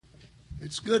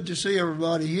It's good to see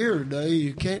everybody here today.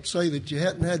 You can't say that you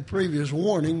hadn't had previous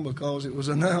warning because it was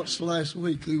announced last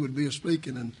week who would be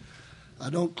speaking, and I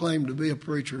don't claim to be a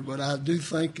preacher, but I do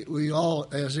think that we all,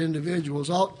 as individuals,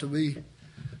 ought to be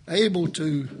able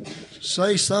to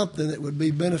say something that would be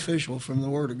beneficial from the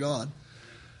Word of God.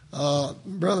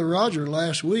 Brother Roger,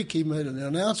 last week, he made an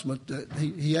announcement that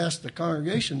he asked the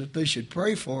congregation that they should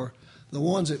pray for the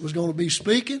ones that was going to be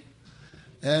speaking.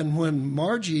 And when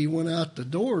Margie went out the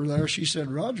door there, she said,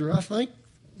 Roger, I think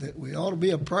that we ought to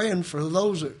be praying for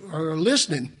those that are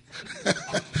listening.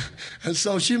 And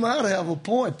so she might have a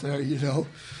point there, you know.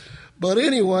 But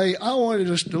anyway, I wanted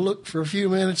us to look for a few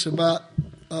minutes about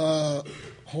not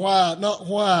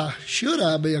why should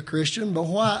I be a Christian, but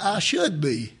why I should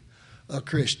be a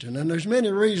Christian. And there's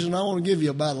many reasons. I want to give you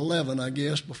about 11, I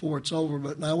guess, before it's over.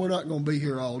 But now we're not going to be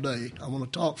here all day. I'm going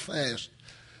to talk fast.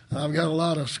 I've got a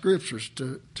lot of scriptures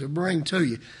to bring to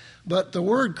you. But the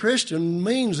word Christian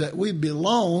means that we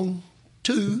belong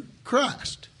to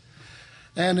Christ.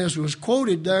 And as was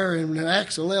quoted there in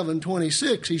Acts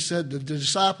 11:26, he said that the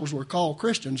disciples were called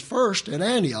Christians first at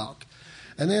Antioch.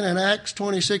 And then in Acts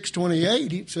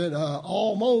 26:28, he said,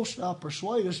 almost thou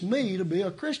persuadest me to be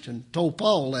a Christian, told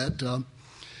Paul that.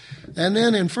 And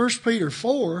then in 1 Peter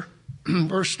 4,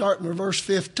 starting with verse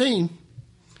 15,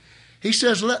 he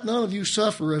says, let none of you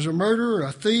suffer as a murderer,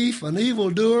 a thief, an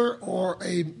evildoer, or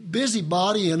a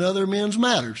busybody in other men's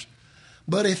matters.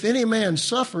 But if any man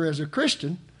suffer as a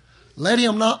Christian, let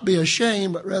him not be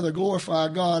ashamed, but rather glorify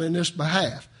God in this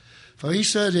behalf. For he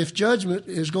says, if judgment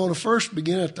is going to first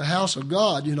begin at the house of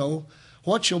God, you know,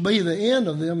 what shall be the end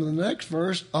of them, in the next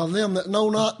verse, of them that know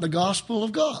not the gospel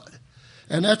of God?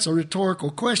 And that's a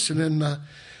rhetorical question, and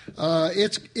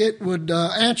it would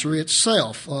answer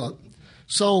itself.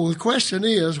 So the question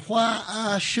is why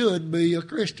I should be a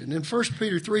Christian. In 1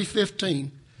 Peter 3:15,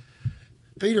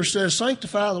 Peter says,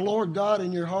 sanctify the Lord God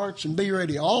in your hearts and be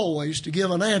ready always to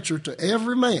give an answer to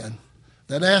every man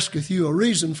that asketh you a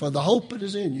reason for the hope that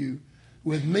is in you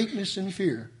with meekness and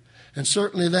fear. And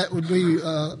certainly that would be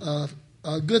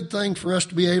a good thing for us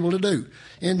to be able to do.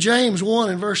 In James 1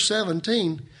 and verse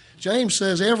 17, James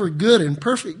says, every good and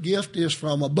perfect gift is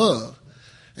from above,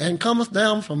 and cometh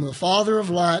down from the Father of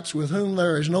lights, with whom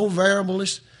there is no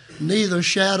variableness, neither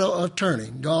shadow of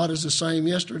turning. God is the same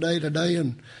yesterday, today,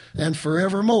 and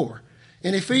forevermore.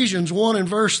 In Ephesians 1 and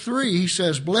verse 3, he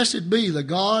says, blessed be the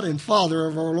God and Father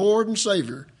of our Lord and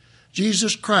Savior,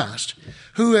 Jesus Christ,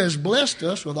 who has blessed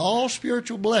us with all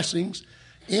spiritual blessings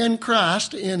in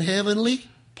Christ in heavenly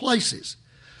places.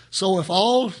 So if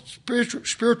all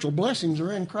spiritual blessings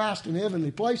are in Christ in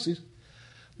heavenly places,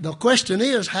 the question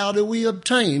is, how do we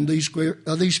obtain these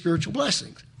spiritual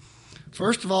blessings?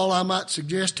 First of all, I might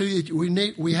suggest to you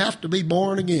that we have to be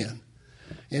born again.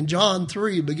 In John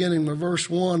 3, beginning with verse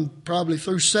 1, probably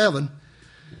through 7,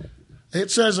 it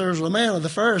says there was a man of the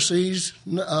Pharisees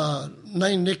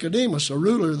named Nicodemus, a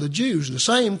ruler of the Jews. The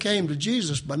same came to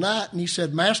Jesus by night, and he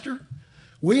said, Master,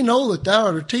 we know that thou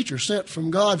art a teacher sent from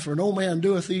God, for no man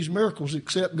doeth these miracles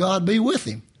except God be with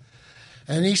him.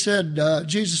 And he said,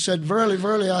 Jesus said, verily,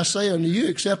 verily, I say unto you,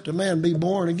 except a man be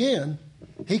born again,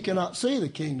 he cannot see the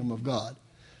kingdom of God.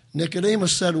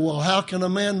 Nicodemus said, well, how can a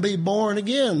man be born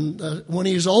again when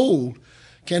he's old?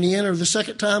 Can he enter the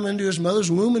second time into his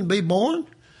mother's womb and be born?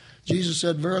 Jesus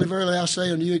said, verily, verily, I say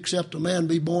unto you, except a man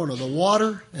be born of the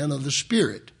water and of the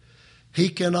Spirit, he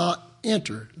cannot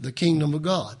enter the kingdom of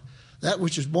God. That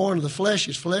which is born of the flesh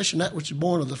is flesh, and that which is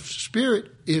born of the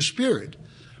Spirit is spirit.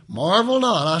 Marvel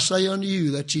not, I say unto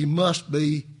you, that ye must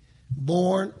be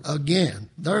born again.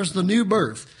 There's the new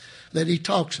birth that he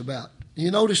talks about.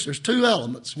 You notice there's two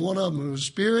elements. One of them was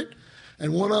spirit,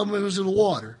 and one of them was the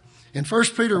water. In 1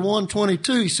 Peter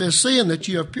 1:22, he says, seeing that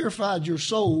you have purified your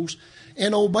souls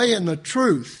in obeying the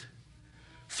truth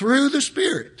through the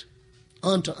Spirit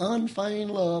unto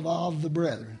unfeigned love of the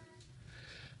brethren.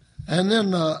 And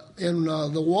then in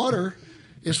the water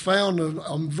is found in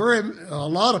a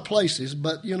lot of places,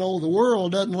 but, you know, the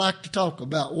world doesn't like to talk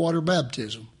about water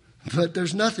baptism. But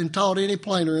there's nothing taught any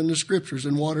plainer in the Scriptures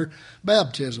than water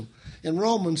baptism. In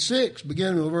Romans 6,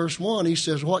 beginning with verse 1, he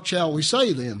says, what shall we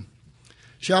say then?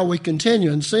 Shall we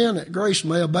continue in sin that grace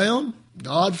may abound?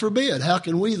 God forbid. How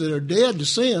can we that are dead to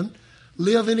sin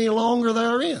live any longer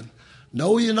therein?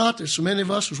 Know ye not that so many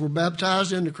of us as were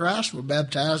baptized into Christ were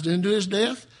baptized into his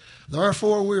death?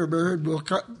 Therefore we are buried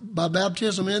by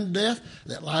baptism into death,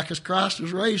 that like as Christ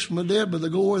was raised from the dead by the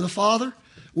glory of the Father,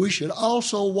 we should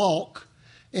also walk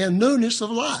in newness of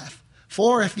life.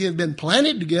 For if ye have been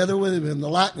planted together with him in the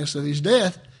likeness of his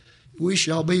death, we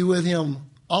shall be with him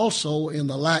also in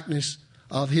the likeness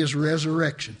of his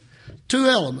resurrection. two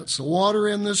elements, the water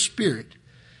and the Spirit.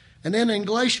 And then in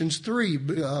Galatians 3,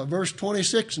 verse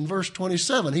 26 and verse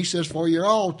 27, he says, for you're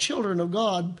all children of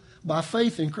God by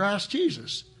faith in Christ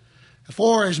Jesus.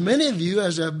 For as many of you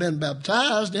as have been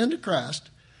baptized into Christ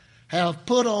have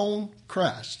put on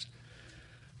Christ.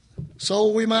 So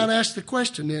we might ask the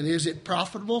question then, is it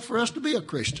profitable for us to be a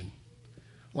Christian?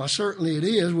 Well, certainly it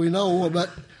is, we know, but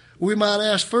we might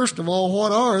ask first of all,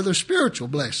 what are the spiritual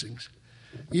blessings?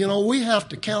 You know, we have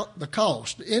to count the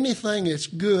cost. Anything that's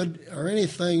good or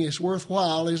anything that's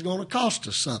worthwhile is going to cost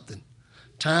us something.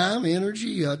 Time,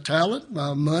 energy, talent,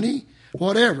 money,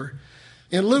 whatever.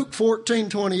 In Luke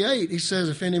 14:28, he says,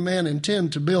 if any man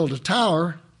intend to build a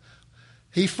tower,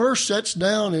 he first sets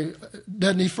down,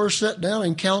 doesn't he first sit down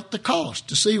and count the cost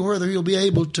to see whether he'll be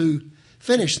able to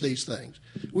finish these things?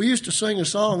 We used to sing a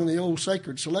song in the old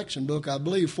Sacred Selection book, I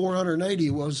believe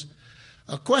 480 was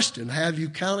a question, have you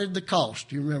counted the cost?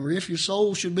 Do you remember? If your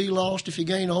soul should be lost, if you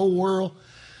gain the whole world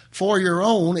for your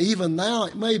own, even now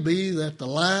it may be that the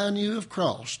line you have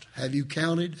crossed, have you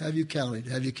counted, have you counted,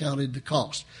 have you counted the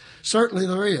cost? Certainly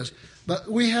there is.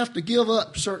 But we have to give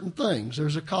up certain things.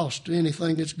 There's a cost to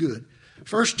anything that's good.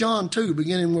 1 John 2,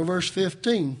 beginning with verse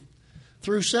 15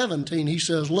 through 17, he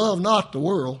says, love not the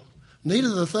world, neither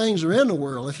the things are in the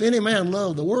world. If any man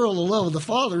love the world, the love of the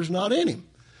Father is not in him.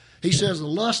 He says the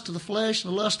lust of the flesh,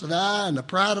 the lust of the eye, and the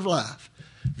pride of life.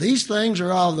 These things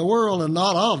are of the world and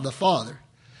not of the Father.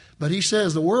 But he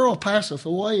says the world passeth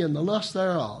away and the lust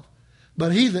thereof.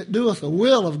 But he that doeth the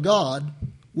will of God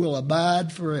will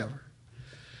abide forever.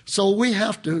 So we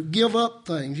have to give up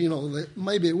things, that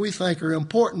maybe we think are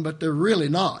important, but they're really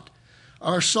not.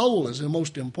 Our soul is the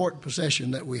most important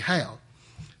possession that we have.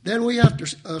 Then we have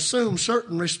to assume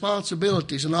certain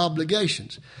responsibilities and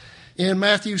obligations. In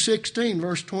Matthew 16,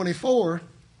 verse 24,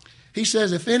 he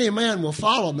says, if any man will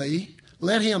follow me,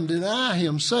 let him deny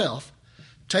himself,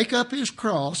 take up his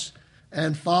cross,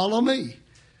 and follow me.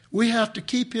 We have to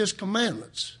keep his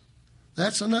commandments.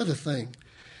 That's another thing.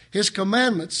 His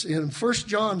commandments, in 1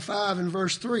 John 5 and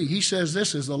verse 3, he says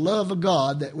this is the love of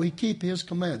God, that we keep his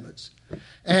commandments.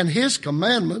 And his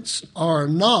commandments are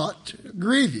not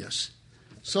grievous.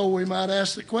 So we might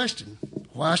ask the question,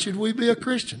 why should we be a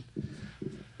Christian?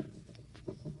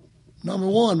 Number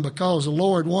one, because the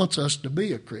Lord wants us to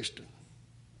be a Christian.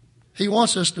 He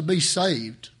wants us to be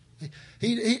saved.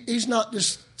 He's not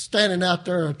just standing out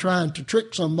there trying to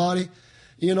trick somebody,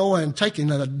 and taking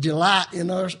a delight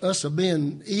in us of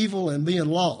being evil and being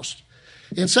lost.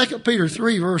 In 2 Peter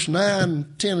 3, verse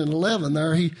 9, 10, and 11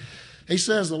 there, he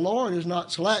says, the Lord is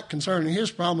not slack concerning his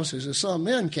promises, as some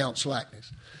men count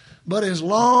slackness, but is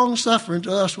long-suffering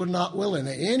to us, would not willing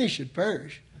that any should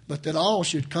perish, but that all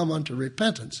should come unto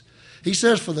repentance. He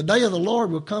says, for the day of the Lord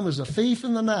will come as a thief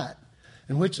in the night,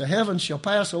 in which the heavens shall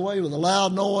pass away with a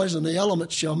loud noise, and the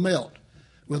elements shall melt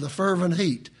with a fervent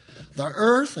heat. The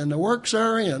earth and the works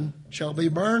therein shall be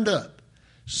burned up.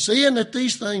 Seeing that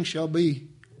these things shall be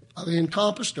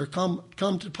encompassed or come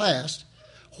to pass,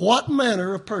 what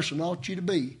manner of person ought you to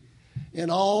be in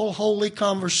all holy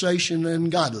conversation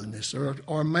and godliness,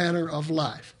 or manner of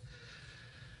life?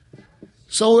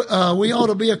 So we ought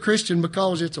to be a Christian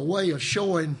because it's a way of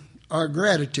showing our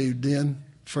gratitude then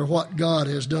for what God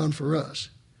has done for us.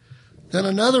 Then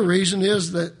another reason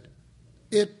is that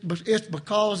it's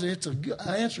because it's an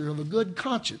answer of a good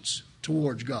conscience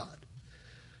towards God.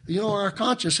 Our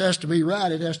conscience has to be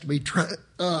right. It has to be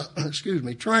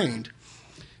trained.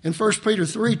 In 1 Peter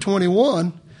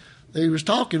 3:21, he was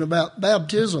talking about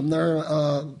baptism there.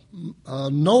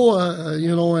 Noah,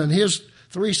 and his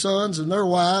 3 sons and their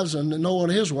wives, and Noah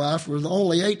and his wife were the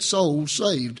only 8 souls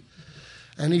saved.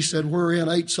 And he said, wherein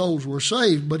 8 souls were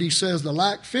saved. But he says, the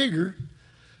like figure,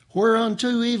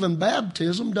 whereunto even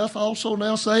baptism doth also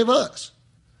now save us.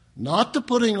 Not the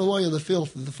putting away of the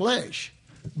filth of the flesh,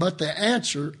 but the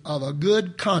answer of a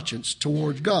good conscience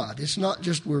towards God. It's not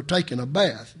just we're taking a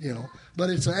bath, but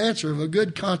it's the answer of a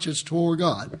good conscience toward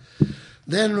God.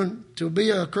 Then to be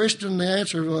a Christian, the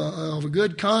answer of a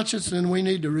good conscience, then we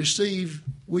need to receive,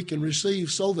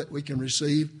 so that we can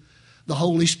receive the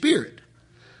Holy Spirit.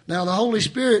 Now, the Holy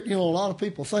Spirit, a lot of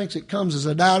people think it comes as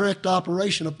a direct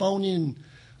operation upon you, and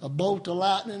a bolt of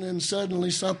lightning, and suddenly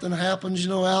something happens,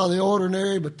 out of the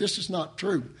ordinary, but this is not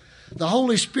true. The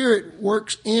Holy Spirit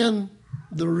works in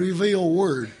the revealed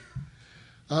Word.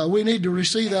 We need to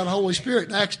receive that Holy Spirit.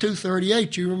 In Acts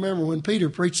 2:38, you remember when Peter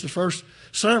preached the first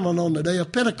sermon on the day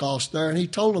of Pentecost there, and he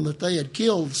told them that they had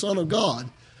killed the Son of God.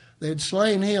 They had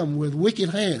slain him with wicked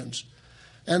hands.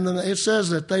 And then it says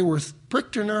that they were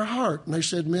pricked in their heart, and they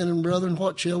said, men and brethren,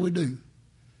 what shall we do?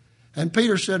 And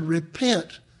Peter said,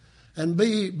 repent and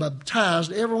be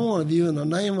baptized, every one of you, in the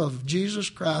name of Jesus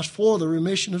Christ for the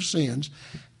remission of sins,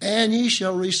 and ye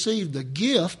shall receive the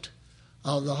gift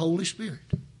of the Holy Spirit.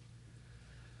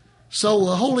 So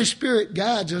the Holy Spirit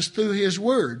guides us through His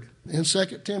Word. In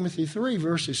 2 Timothy 3,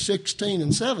 verses 16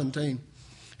 and 17,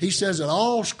 he says that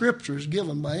all Scripture is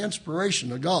given by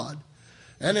inspiration of God,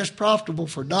 and is profitable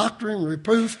for doctrine,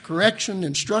 reproof, correction,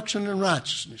 instruction, and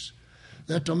righteousness,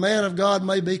 that the man of God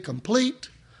may be complete,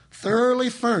 thoroughly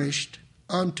furnished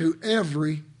unto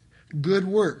every good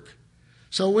work.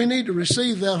 So we need to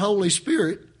receive that Holy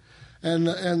Spirit, and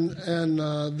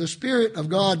the Spirit of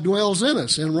God dwells in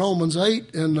us. In Romans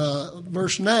 8 and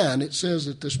verse 9, it says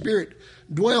that the Spirit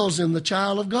dwells in the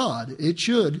child of God. It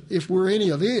should, if we're any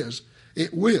of His,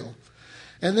 it will.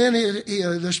 And then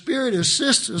the Spirit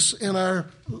assists us in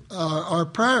our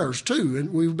prayers too.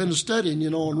 And we've been studying,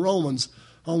 in Romans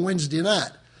on Wednesday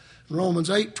night. Romans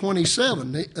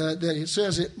 8:27, that it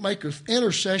says it maketh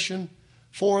intercession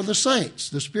for the saints.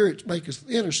 The Spirit maketh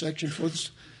intercession for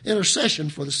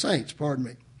the saints,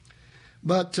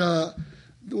 But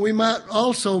we might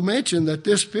also mention that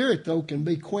this Spirit, though, can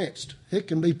be quenched. It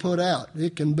can be put out.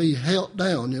 It can be held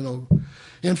down,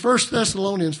 In 1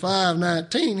 Thessalonians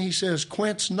 5:19, he says,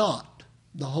 quench not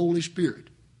the Holy Spirit.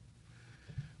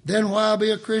 Then why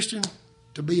be a Christian?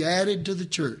 To be added to the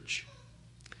church.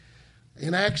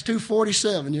 In Acts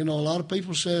 2:47, a lot of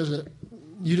people says that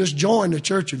you just join the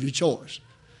church of your choice.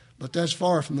 But that's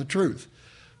far from the truth.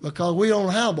 Because we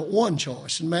don't have but one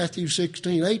choice. In Matthew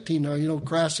 16:18,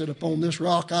 Christ said, upon this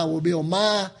rock I will build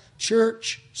my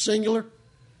church, singular.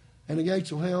 And the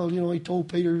gates of hell, he told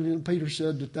Peter, and Peter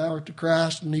said that thou art the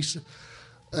Christ. And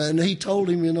he told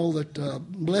him, that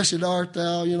blessed art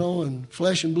thou, and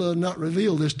flesh and blood not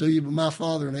reveal this to you, but my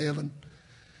Father in heaven.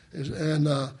 And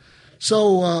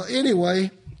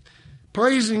anyway,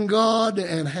 praising God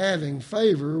and having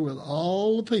favor with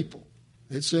all the people.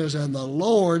 It says, and the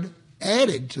Lord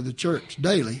added to the church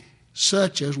daily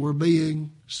such as were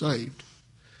being saved.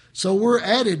 So we're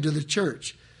added to the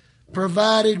church,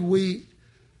 provided we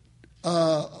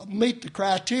meet the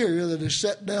criteria that is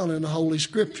set down in the Holy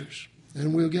Scriptures.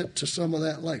 And we'll get to some of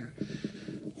that later.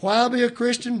 Why be a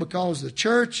Christian? Because the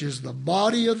church is the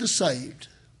body of the saved.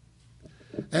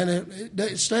 And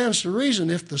it stands to reason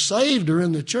if the saved are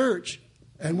in the church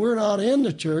and we're not in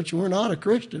the church and we're not a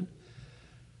Christian,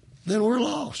 then we're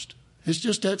lost. It's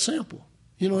just that simple.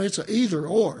 It's an either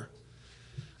or.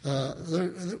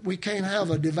 We can't have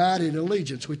a divided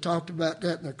allegiance. We talked about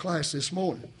that in our class this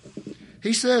morning.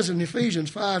 He says in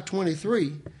Ephesians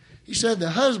 5:23, he said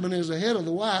the husband is the head of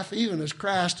the wife, even as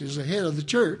Christ is the head of the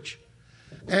church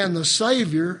and the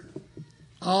Savior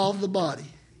of the body.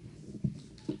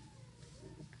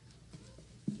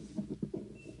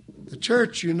 The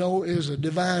church, is a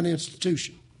divine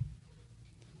institution.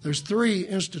 There's three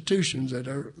institutions that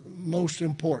are most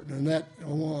important, and that,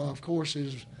 of course,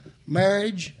 is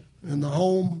marriage and the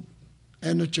home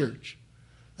and the church.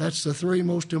 That's the three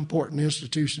most important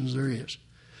institutions there is.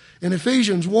 In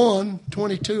Ephesians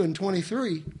 1:22 and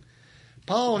 23,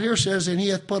 Paul here says, and he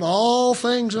hath put all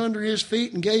things under his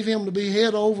feet and gave him to be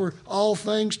head over all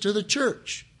things to the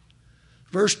church.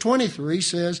 Verse 23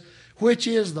 says, which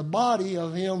is the body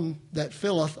of him that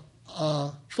filleth,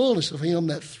 fullness of him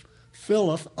that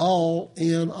filleth all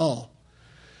in all.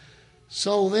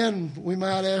 So then we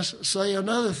might say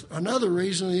another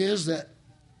reason is that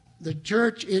the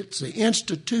church, it's the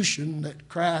institution that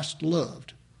Christ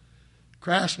loved.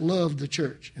 Christ loved the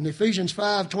church. In Ephesians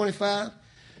 5:25,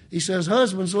 he says,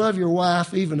 husbands, love your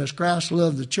wife even as Christ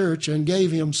loved the church and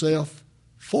gave himself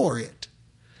for it.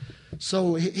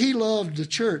 So he loved the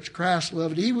church. Christ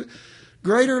loved it.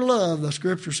 Greater love, the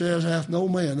Scripture says, hath no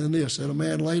man than this, that a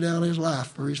man lay down his life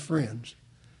for his friends.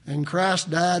 And Christ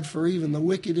died for even the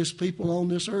wickedest people on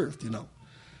this earth,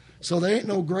 So there ain't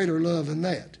no greater love than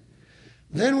that.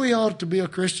 Then we ought to be a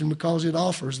Christian because it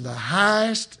offers the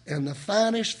highest and the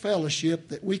finest fellowship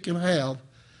that we can have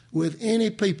with any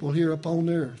people here upon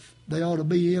the earth. They ought to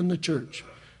be in the church.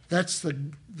 That's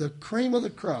the cream of the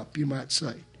crop, you might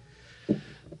say.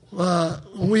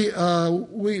 We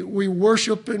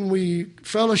worship and we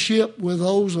fellowship with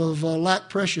those of like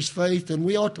precious faith, and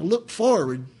we ought to look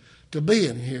forward to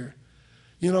being here.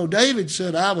 David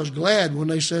said, I was glad when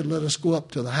they said, let us go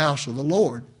up to the house of the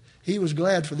Lord. He was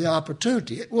glad for the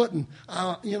opportunity. It wasn't,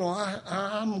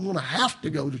 I'm going to have to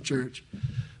go to church.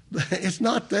 But it's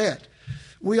not that.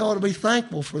 We ought to be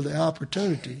thankful for the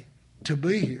opportunity to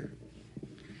be here.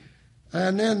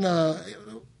 And then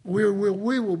we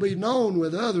will be known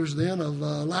with others then of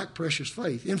like precious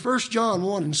faith. In 1 John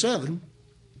 1:7,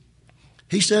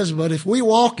 he says, but if we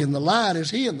walk in the light as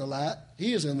he is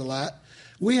in the light,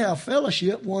 We have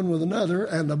fellowship one with another,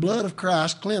 and the blood of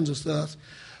Christ cleanseth us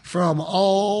from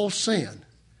all sin.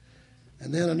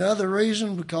 And then another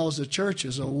reason, because the church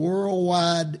is a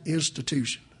worldwide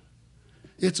institution.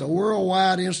 It's a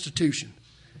worldwide institution.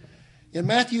 In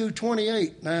Matthew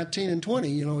 28, 19 and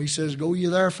 20, he says, "Go ye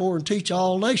therefore and teach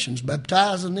all nations,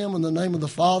 baptizing them in the name of the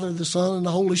Father, the Son, and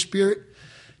the Holy Spirit,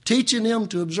 teaching them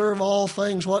to observe all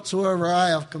things whatsoever I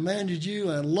have commanded you,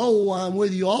 and lo, I am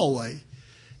with you always,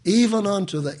 even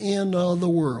unto the end of the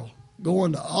world." Go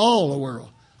into all the world.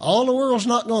 All the world's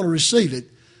not going to receive it,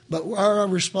 but our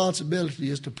responsibility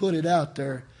is to put it out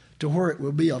there to where it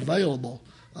will be available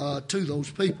to those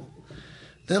people.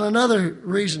 Then another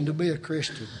reason to be a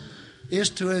Christian is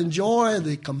to enjoy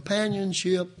the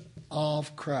companionship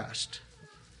of Christ.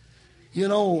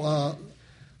 Though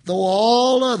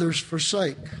all others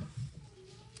forsake,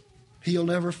 He'll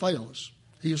never fail us.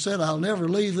 He said, "I'll never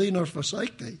leave thee nor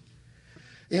forsake thee."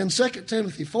 In 2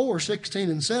 Timothy 4, 16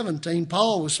 and 17,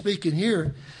 Paul was speaking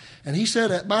here, and he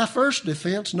said, "At my first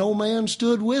defense no man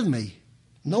stood with me.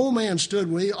 No man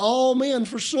stood with me. All men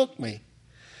forsook me."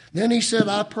 Then he said,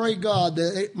 "I pray God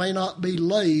that it may not be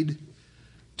laid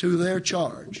to their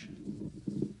charge."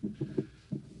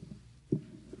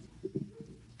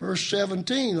 Verse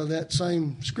 17 of that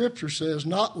same scripture says,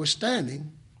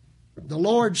 "Notwithstanding, the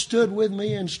Lord stood with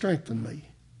me and strengthened me,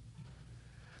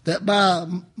 that by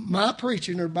my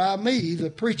preaching," or by me, "the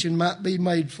preaching might be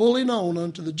made fully known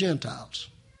unto the Gentiles,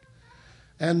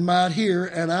 and might hear,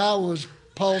 and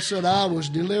Paul said, I was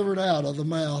delivered out of the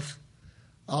mouth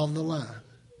of the lion."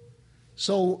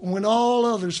 So when all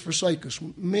others forsake us,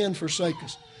 men forsake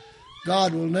us,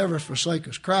 God will never forsake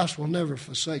us. Christ will never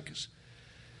forsake us.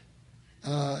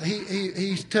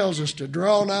 He tells us to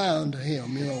draw nigh unto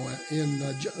Him, in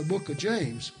the book of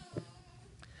James.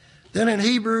 Then in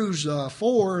Hebrews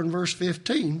 4 and verse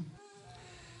 15,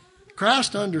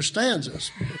 Christ understands us,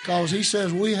 because He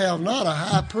says we have not a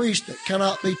high priest that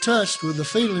cannot be touched with the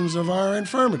feelings of our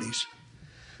infirmities.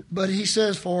 But He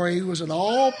says, "For He was at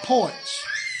all points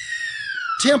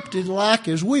tempted like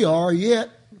as we are,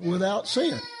 yet without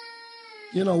sin."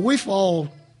 We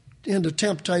fall into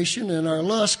temptation, and our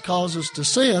lust causes us to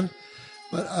sin.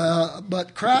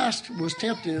 But Christ was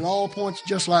tempted in all points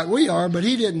just like we are, but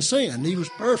He didn't sin. He was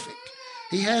perfect.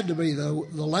 He had to be the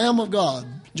Lamb of God,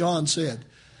 John said,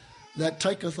 that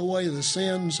taketh away the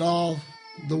sins of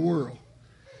the world.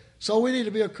 So we need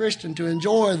to be a Christian to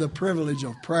enjoy the privilege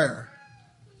of prayer.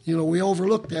 We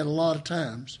overlook that a lot of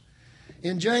times.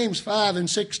 In James 5 and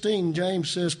 16, James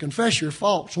says, "Confess your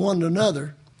faults one to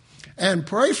another, and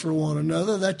pray for one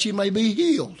another, that ye may be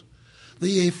healed.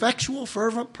 The effectual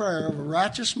fervent prayer of a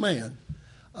righteous man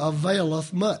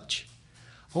availeth much."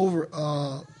 In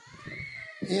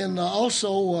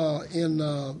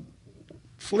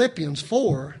Philippians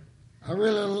 4, I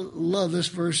really love this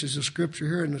verses of Scripture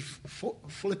here in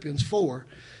Philippians 4,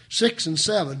 6 and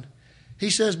 7. He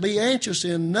says, "Be anxious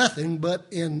in nothing, but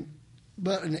in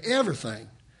everything,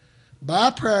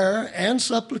 by prayer and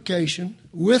supplication,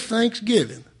 with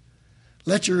thanksgiving,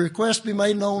 let your requests be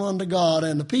made known unto God,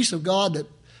 and the peace of God that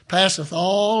passeth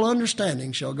all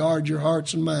understanding shall guard your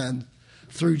hearts and minds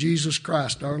through Jesus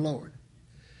Christ our Lord."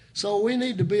 So we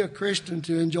need to be a Christian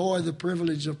to enjoy the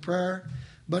privilege of prayer,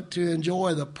 but to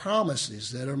enjoy the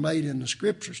promises that are made in the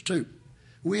Scriptures too.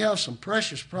 We have some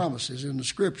precious promises in the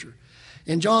Scripture.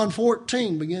 In John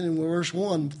 14, beginning with verse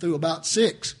 1 through about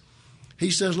 6, He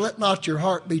says, "Let not your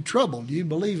heart be troubled. You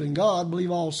believe in God,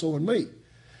 believe also in me.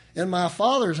 In my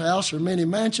Father's house are many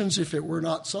mansions. If it were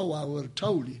not so, I would have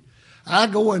told you. I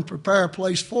go and prepare a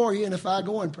place for you, and if I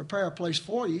go and prepare a place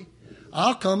for you,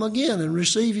 I'll come again and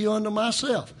receive you unto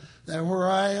myself, that where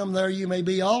I am, there you may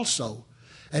be also."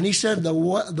 And He said,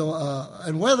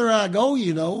 "And whither I go,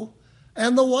 you know,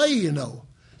 and the way you know."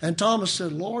 And Thomas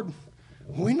said, "Lord,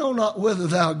 we know not whither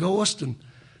thou goest, and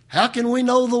how can we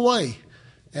know the way?"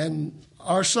 And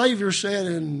our Savior said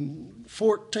in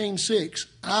 14:6,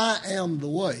 "I am the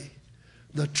way,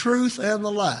 the truth, and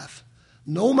the life.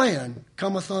 No man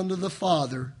cometh unto the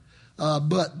Father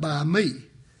but by me."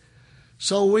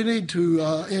 So we need to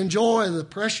enjoy the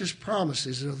precious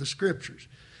promises of the Scriptures.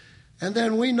 And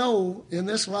then we know in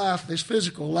this life, this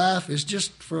physical life is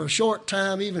just for a short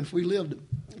time. Even if we live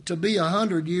to be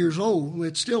 100 years old,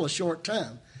 it's still a short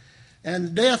time.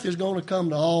 And death is going to come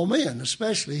to all men,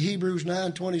 especially Hebrews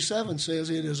 9:27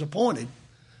 says it is appointed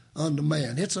unto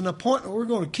man. It's an appointment we're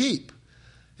going to keep.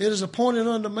 It is appointed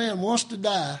unto man once to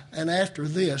die, and after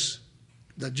this,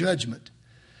 the judgment.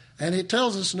 And it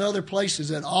tells us in other places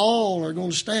that all are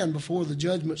going to stand before the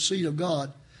judgment seat of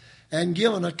God and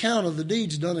give an account of the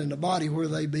deeds done in the body, where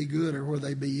they be good or where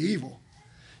they be evil.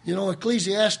 You know,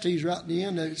 Ecclesiastes right at the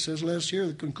end, it says, let us hear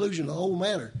the conclusion of the whole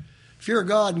matter. Fear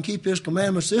God and keep his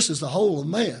commandments. This is the whole of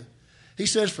man. He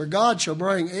says, for God shall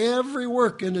bring every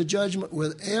work into judgment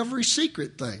with every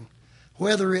secret thing,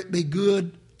 whether it be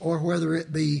good or whether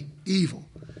it be evil.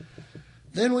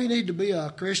 Then we need to be a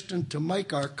Christian to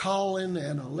make our calling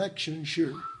and election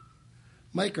sure.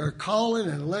 Make our calling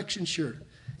and election sure.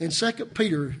 In 2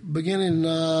 Peter, beginning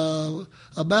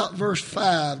about verse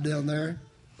 5 down there,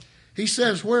 he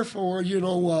says, wherefore,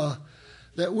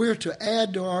 that we're to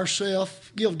add to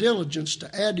ourselves, give diligence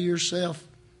to add to yourself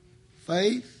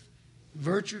faith,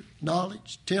 virtue,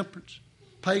 knowledge, temperance,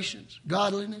 patience,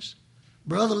 godliness,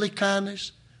 brotherly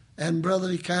kindness, and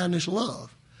brotherly kindness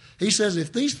love. He says,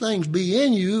 if these things be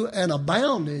in you and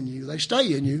abound in you, they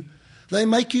stay in you, they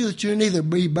make you that you neither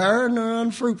be barren nor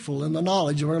unfruitful in the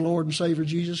knowledge of our Lord and Savior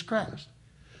Jesus Christ.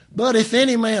 But if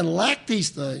any man lack these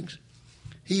things,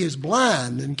 he is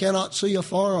blind and cannot see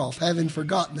afar off, having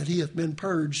forgotten that he hath been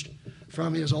purged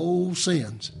from his old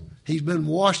sins. He's been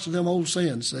washed of them old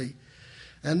sins, see.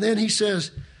 And then he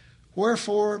says,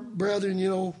 wherefore,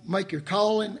 brethren, make your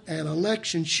calling and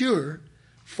election sure,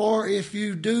 for if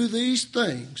you do these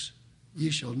things,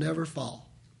 you shall never fall.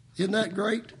 Isn't that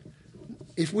great?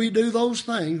 If we do those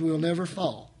things, we'll never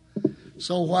fall.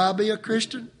 So why be a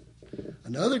Christian?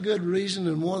 Another good reason,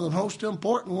 and one of the most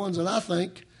important ones that I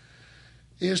think,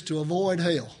 is to avoid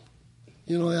hell.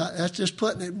 That's just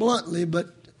putting it bluntly,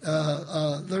 but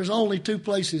there's only two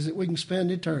places that we can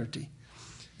spend eternity.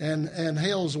 And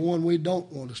hell's the one we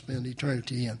don't want to spend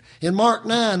eternity in. In Mark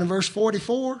 9 and verse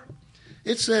 44,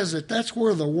 it says that that's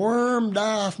where the worm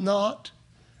dieth not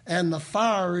and the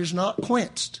fire is not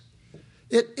quenched.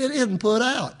 It isn't put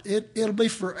out. It'll be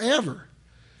forever.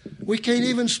 We can't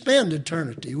even spend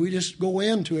eternity. We just go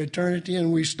into eternity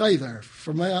and we stay there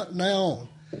from now on.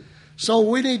 So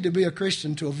we need to be a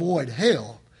Christian to avoid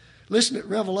hell. Listen at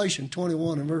Revelation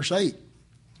 21 and verse 8.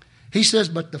 He says,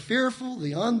 but the fearful,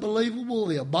 the unbelievable,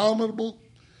 the abominable,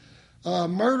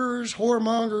 murderers,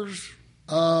 whoremongers,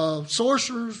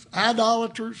 sorcerers,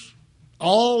 idolaters,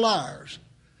 all liars,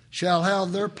 shall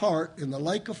have their part in the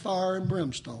lake of fire and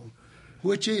brimstone,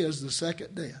 which is the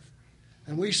second death.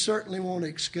 And we certainly want to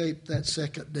escape that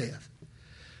second death.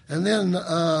 And then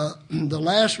the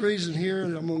last reason here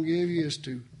that I'm going to give you is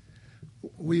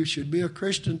we should be a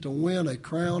Christian to win a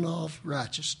crown of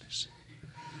righteousness.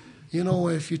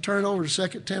 If you turn over to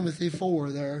 2 Timothy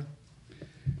 4 there,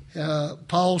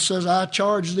 Paul says, I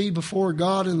charge thee before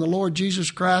God and the Lord Jesus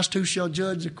Christ, who shall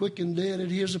judge the quick and dead at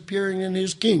his appearing in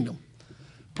his kingdom.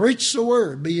 Preach the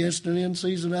word, be instant in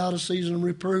season, out of season,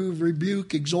 reprove,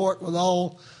 rebuke, exhort with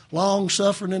all long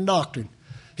suffering and doctrine.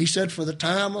 He said, for the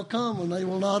time will come when they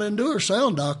will not endure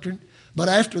sound doctrine, but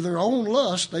after their own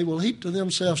lust they will heap to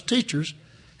themselves teachers,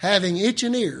 having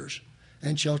itching ears,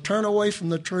 and shall turn away from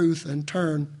the truth and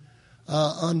turn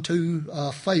unto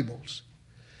fables.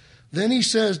 Then he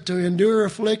says to endure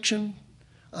affliction,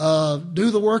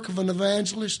 do the work of an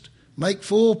evangelist, make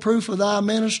full proof of thy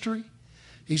ministry.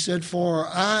 He said, for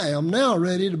I am now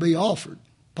ready to be offered.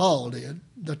 Paul did.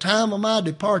 The time of my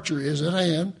departure is at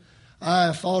hand. I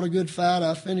have fought a good fight.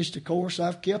 I've finished the course.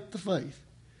 I've kept the faith.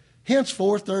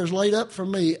 Henceforth there is laid up for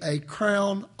me a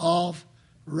crown of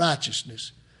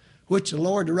righteousness, which the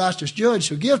Lord, the righteous judge,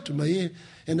 shall give to me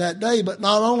in that day, but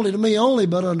not only to me only,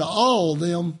 but unto all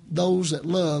them, those that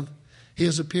love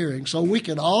his appearing. So we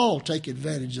can all take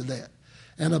advantage of that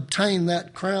and obtain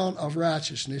that crown of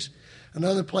righteousness.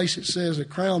 Another place it says, a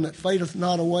crown that fadeth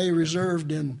not away,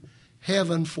 reserved in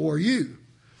heaven for you.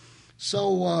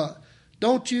 So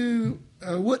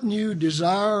wouldn't you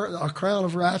desire a crown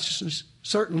of righteousness?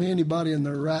 Certainly anybody in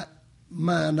their right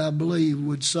mind, I believe,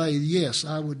 would say, yes,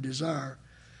 I would desire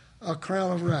a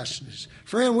crown of righteousness.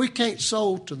 Friend, we can't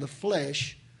sow to the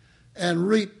flesh and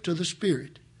reap to the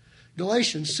Spirit.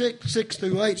 Galatians 6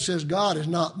 through 8 says, God is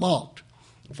not mocked.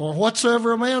 For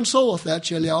whatsoever a man soweth, that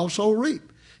shall he also reap.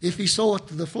 If he soweth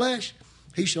to the flesh,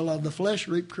 he shall of the flesh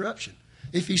reap corruption.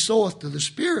 If he soweth to the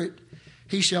Spirit,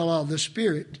 he shall of the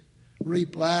Spirit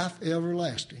reap life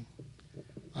everlasting.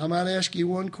 I might ask you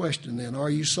one question then. Are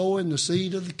you sowing the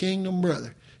seed of the kingdom,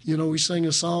 brother? We sing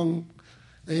a song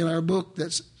in our book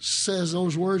that says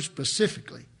those words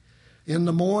specifically. In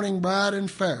the morning bright and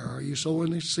fair, are you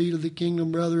sowing the seed of the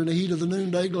kingdom, brother, in the heat of the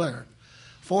noonday glare?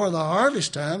 For the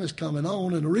harvest time is coming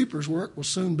on, and the reaper's work will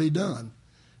soon be done.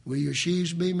 Will your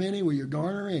sheaves be many? Will your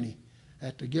garner any?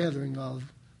 At the gathering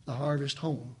of the harvest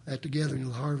home. At the gathering of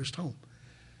the harvest home.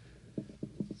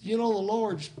 The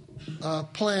Lord's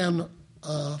plan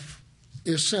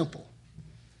is simple.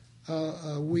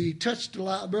 We touched a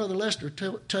lot. Brother Lester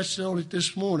touched on it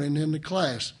this morning in the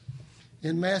class.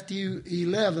 in Matthew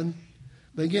 11,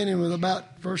 beginning with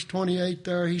about verse 28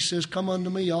 there, he says, "Come unto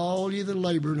me, all ye that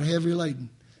labor and are heavy laden,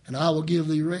 and I will give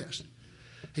thee rest."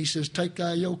 He says, "Take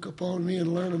thy yoke upon me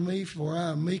and learn of me, for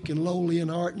I am meek and lowly in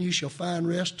heart, and you shall find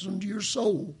rest unto your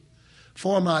soul.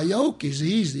 For my yoke is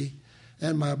easy,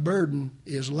 and my burden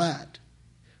is light."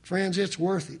 Friends, it's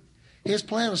worth it. His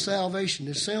plan of salvation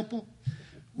is simple.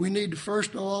 We need to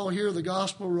first of all hear the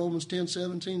gospel. Romans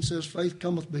 10:17 says, "Faith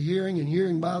cometh by hearing, and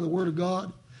hearing by the word of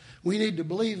God." We need to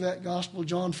believe that gospel.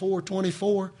 John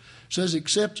 4:24 says,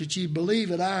 "Except that ye believe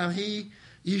that I am he,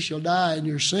 ye shall die in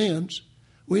your sins."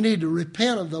 We need to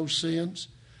repent of those sins.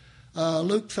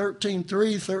 Luke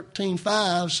 13:3,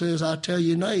 13:5 says, "I tell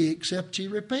you nay, except ye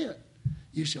repent,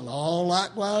 you shall all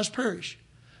likewise perish."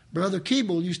 Brother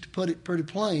Keeble used to put it pretty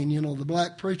plain, the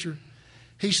black preacher.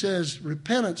 He says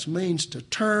repentance means to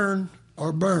turn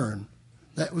or burn.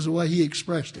 That was the way he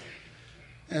expressed it.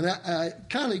 And it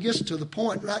kind of gets to the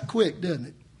point right quick, doesn't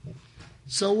it?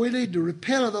 So we need to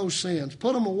repent of those sins,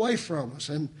 put them away from us.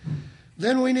 And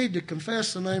then we need to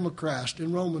confess the name of Christ.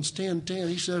 In Romans 10:10,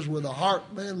 he says, "With the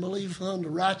heart man believeth unto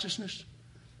righteousness,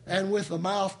 and with the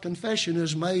mouth confession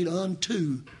is made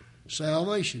unto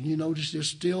salvation." You notice it's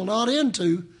still not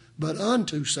into, but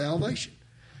unto salvation.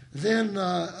 Then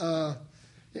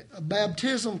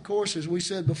baptism, of course, as we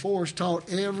said before, is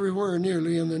taught everywhere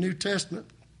nearly in the New Testament.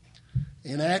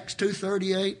 In Acts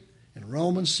 2:38, in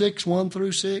Romans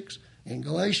 6:1-6, in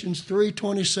Galatians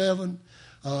 3:27,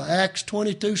 Acts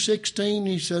 22:16,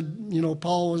 he said,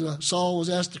 Saul was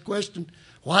asked the question,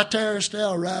 "Why tarriest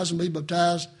thou? Arise and be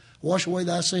baptized, wash away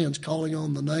thy sins, calling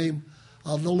on the name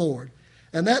of the Lord."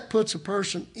 And that puts a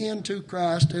person into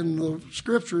Christ. And the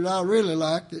scripture that I really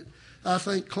like, that I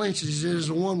think clinches it, is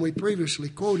the one we previously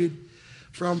quoted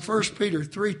from 1 Peter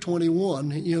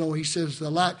 3:21. He says, "The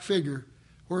like figure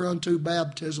whereunto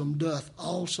baptism doth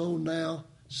also now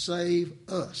save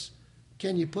us."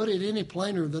 Can you put it any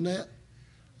plainer than that?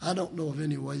 I don't know of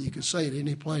any way you could say it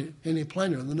any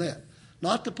plainer than that.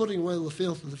 Not the putting away the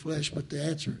filth of the flesh, but the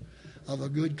answer of a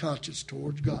good conscience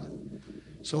towards God.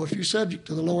 So if you're subject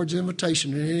to the Lord's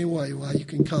invitation in any way, you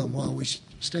can come while we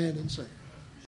stand and sing.